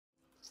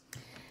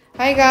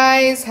Hi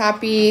guys,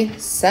 happy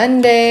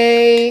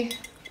Sunday.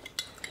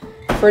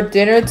 For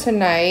dinner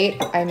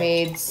tonight, I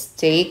made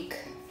steak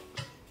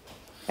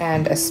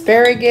and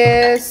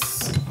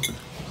asparagus.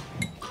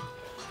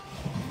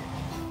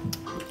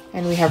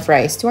 And we have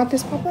rice. Do you want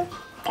this, Papa?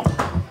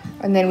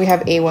 And then we have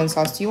A1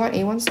 sauce. Do you want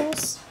A1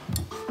 sauce?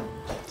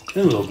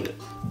 A little bit.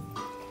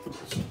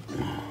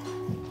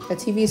 The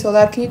TV is so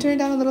loud. Can you turn it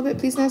down a little bit,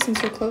 please, now,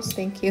 since you're close?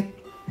 Thank you.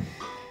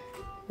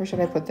 Where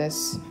should I put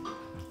this?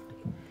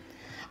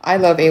 I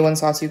love A1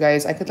 sauce, you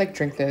guys. I could, like,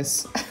 drink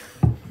this.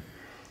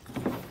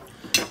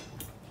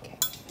 Okay.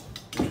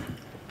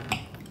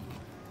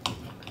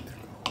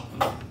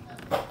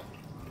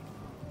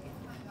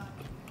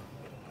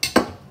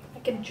 I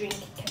could drink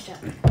ketchup.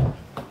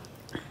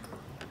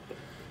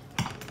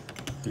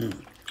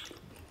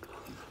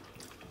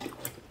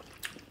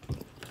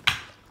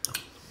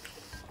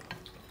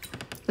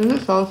 Isn't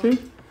it salty?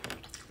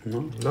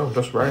 No,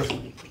 just rice.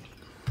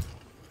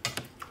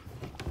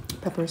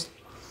 Peppers.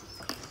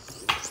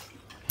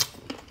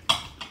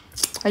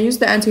 I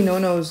used the Auntie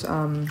Nono's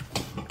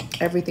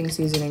everything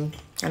seasoning,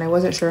 and I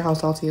wasn't sure how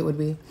salty it would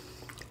be.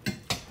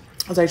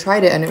 As I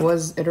tried it, and it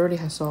already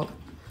has salt.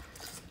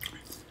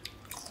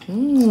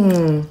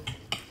 The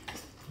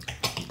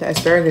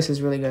asparagus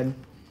is really good.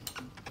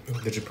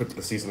 Did you put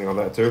the seasoning on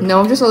that too?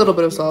 No, just a little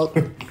bit of salt.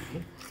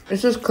 It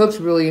just cooks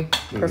really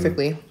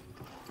perfectly.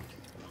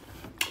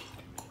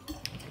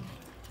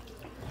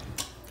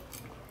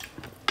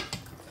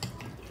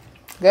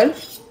 Good?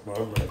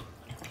 All right.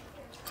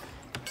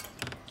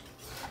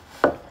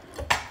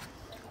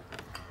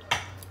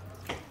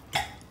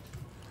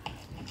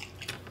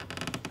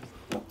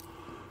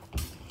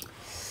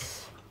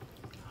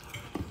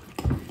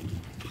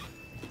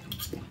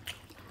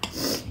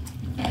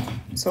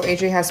 So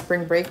AJ has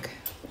spring break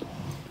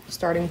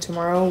starting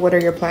tomorrow. What are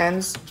your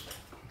plans?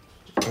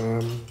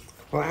 Well,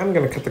 I'm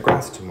gonna cut the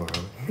grass tomorrow.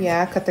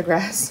 Yeah, cut the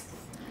grass.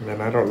 And then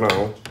I don't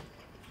know.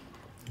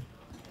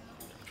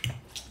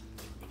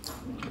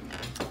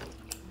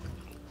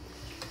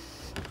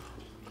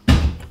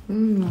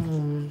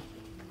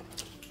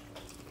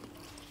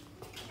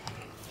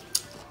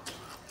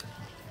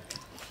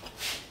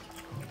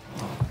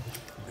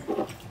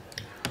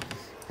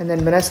 And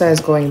then Vanessa is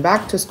going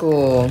back to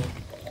school.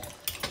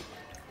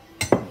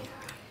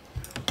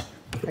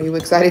 Are you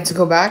excited to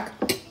go back?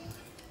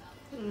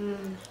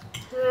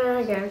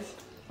 I guess.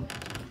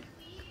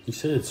 You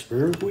said it's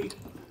Spirit Week?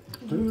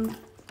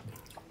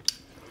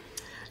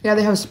 Yeah,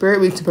 they have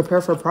Spirit Week to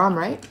prepare for prom,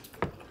 right?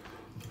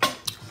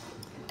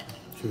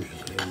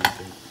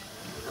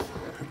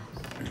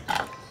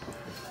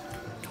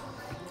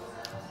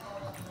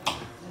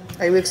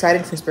 Are you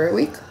excited for Spirit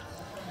Week?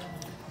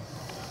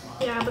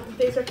 Yeah, but the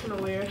days are kind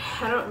of weird.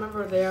 I don't remember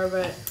what they are,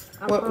 but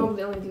I'll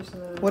probably only do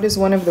some of them. What is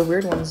one of the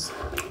weird ones?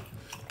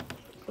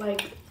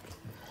 Like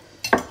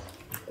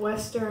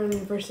Western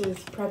versus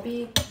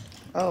preppy.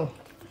 Oh.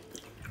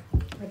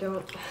 I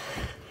don't.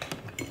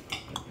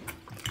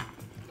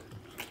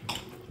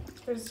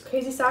 There's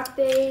Crazy Sock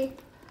Day.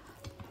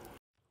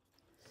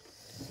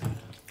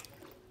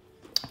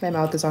 My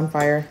mouth is on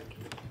fire.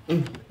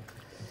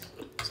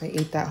 So I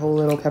ate that whole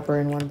little pepper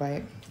in one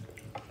bite.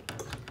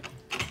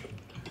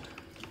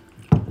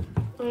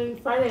 And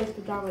Friday is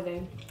Pajama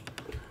Day.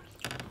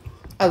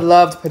 I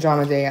loved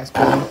Pajama Day at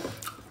school.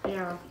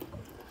 Yeah.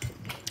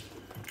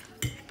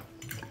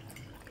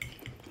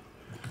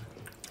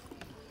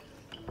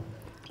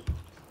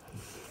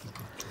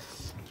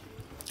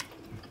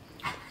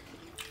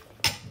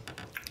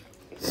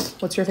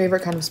 What's your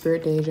favorite kind of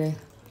Spirit Day, AJ?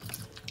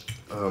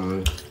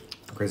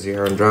 Crazy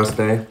hair and dress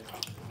day.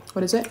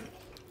 What is it?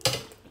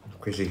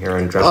 Crazy hair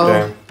and dress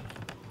day.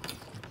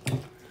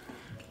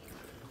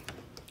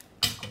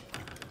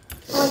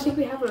 Oh, I think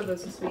we have one of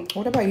those this week.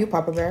 What about you,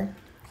 Papa Bear?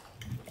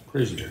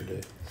 Crazy Hair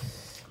Day.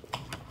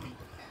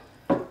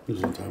 It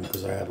was one time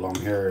because I had long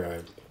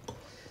hair.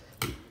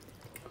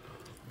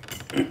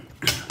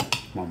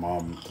 My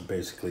mom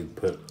basically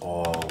put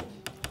all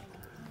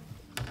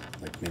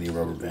like mini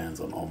rubber bands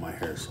on all my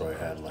hair, so I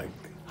had like.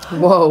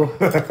 Whoa.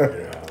 Yeah,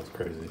 it was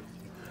crazy.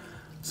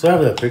 So I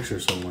have that picture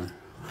somewhere.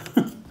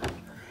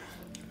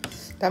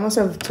 That must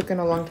have taken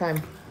a long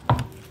time.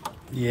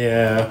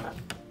 Yeah.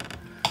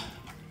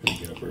 Gotta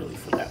get up early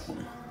for that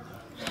one.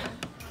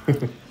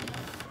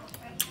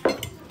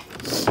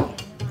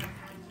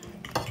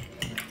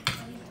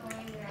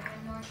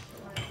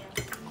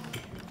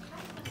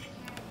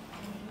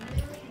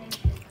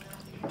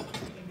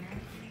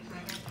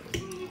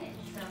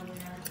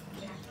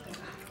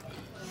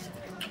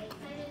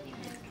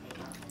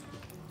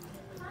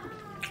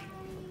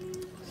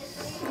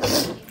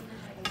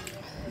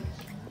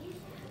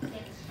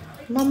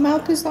 My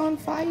mouth is on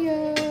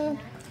fire.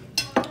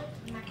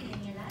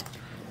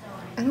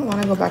 I don't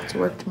want to go back to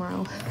work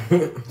tomorrow.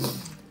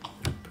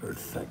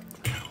 Perfect.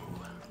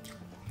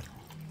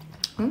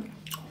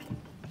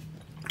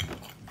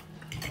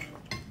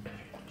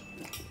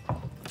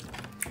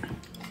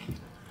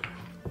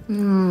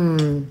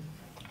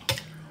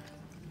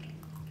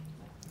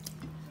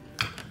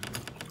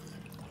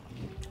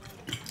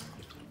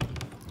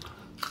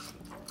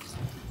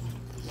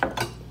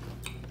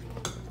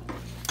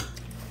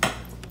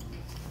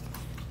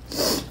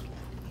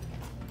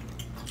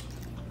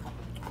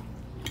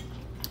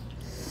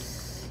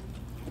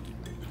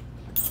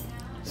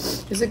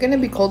 Is it gonna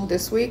be cold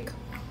this week?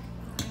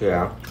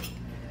 Yeah.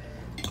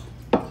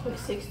 Like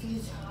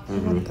 60s. I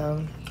want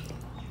though.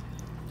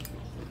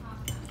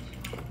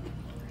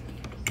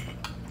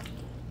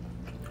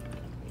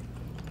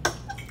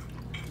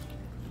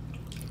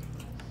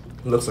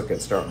 Looks like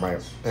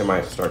it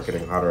might start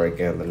getting hotter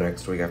again the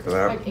next week after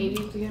that. Like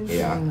 80s again.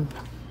 Yeah.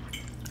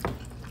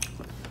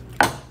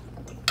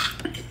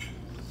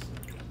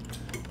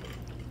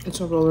 It's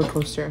a roller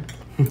coaster.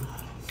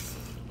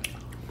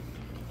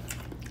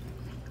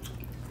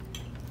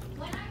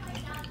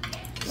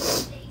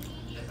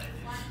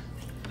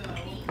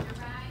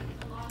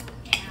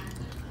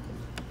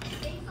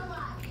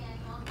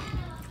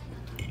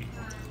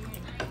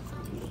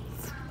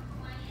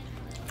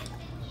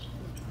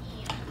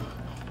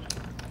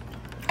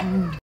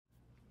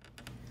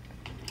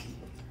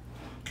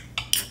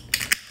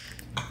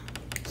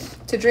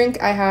 To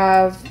drink, I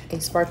have a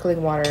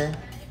sparkling water,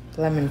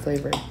 lemon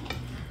flavored.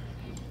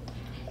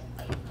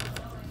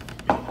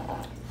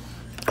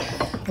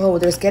 Oh,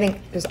 there's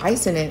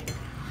ice in it.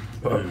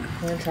 You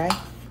wanna try?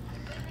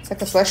 It's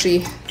like a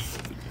slushy.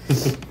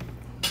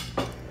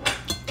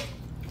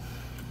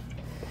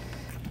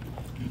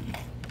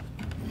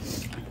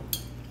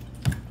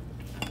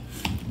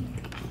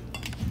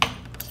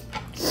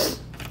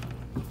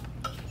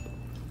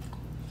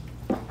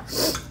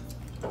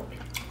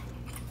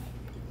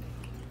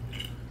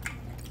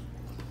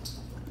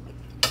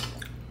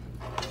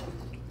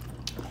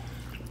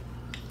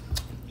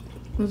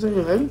 Is it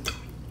good?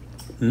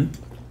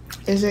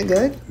 Is it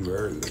good?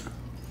 Very good.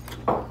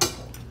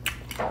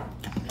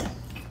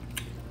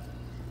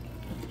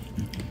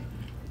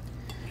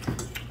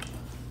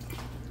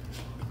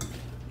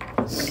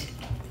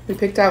 We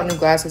picked out new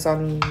glasses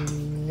on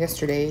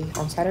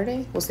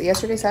Saturday? Was it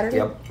yesterday, Saturday?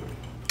 Yep.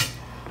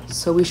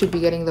 So we should be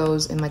getting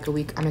those in like a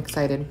week. I'm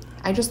excited.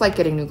 I just like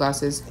getting new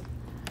glasses.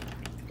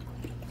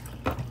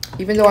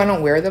 Even though I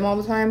don't wear them all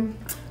the time,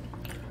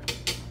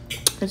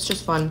 it's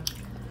just fun.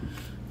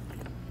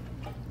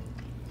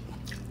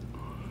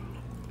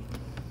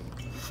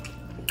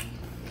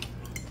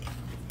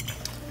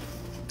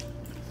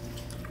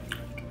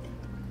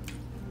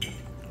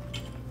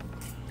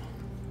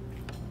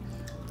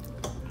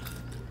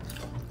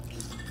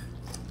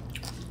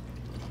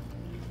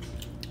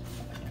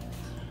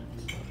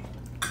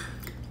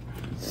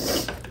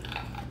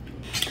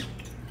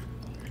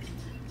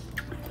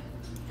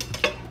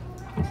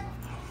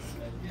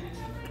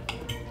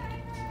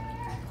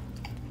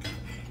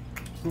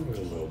 A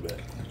little bit.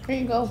 Here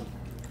you go.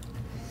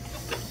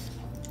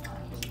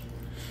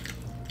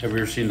 Have you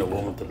ever seen the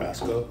one with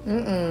Tabasco?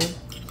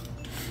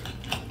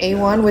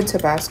 A1 with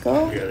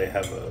Tabasco? Yeah, they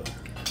have a.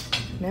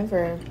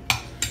 Never.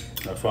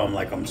 That's why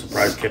I'm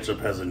surprised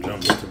ketchup hasn't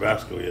jumped with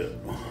Tabasco yet.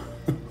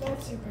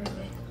 That's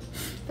surprising.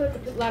 I feel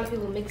like a lot of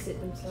people mix it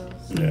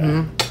themselves.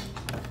 Yeah.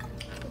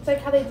 It's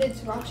like how they did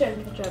sriracha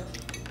and ketchup.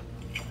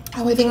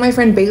 Oh, I think my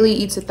friend Bailey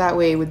eats it that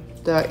way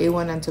with the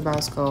A1 and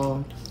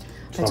Tabasco.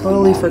 I So my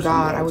totally mom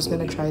forgot. I sometimes was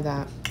gonna will try eat.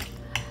 that.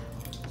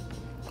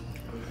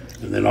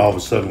 And then all of a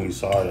sudden we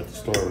saw it at the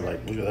store. We're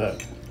like, look at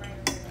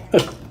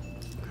that.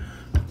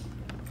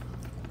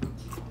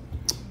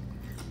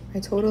 I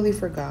totally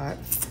forgot.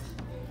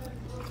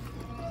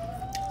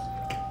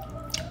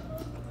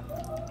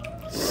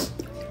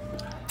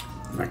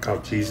 Like how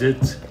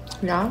Cheez-Its.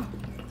 Yeah?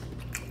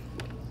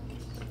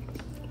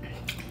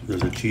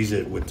 There's a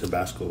Cheez-It with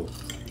Tabasco.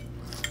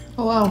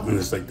 Oh, wow. And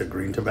it's like the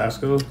green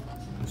Tabasco.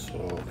 So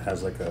it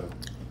has like a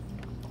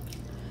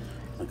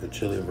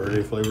chili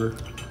verde flavor.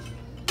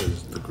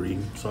 Is the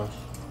green sauce.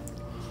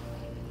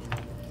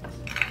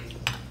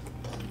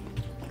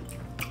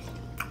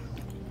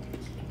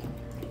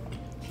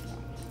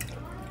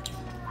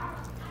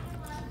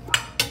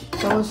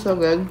 That was so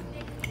good.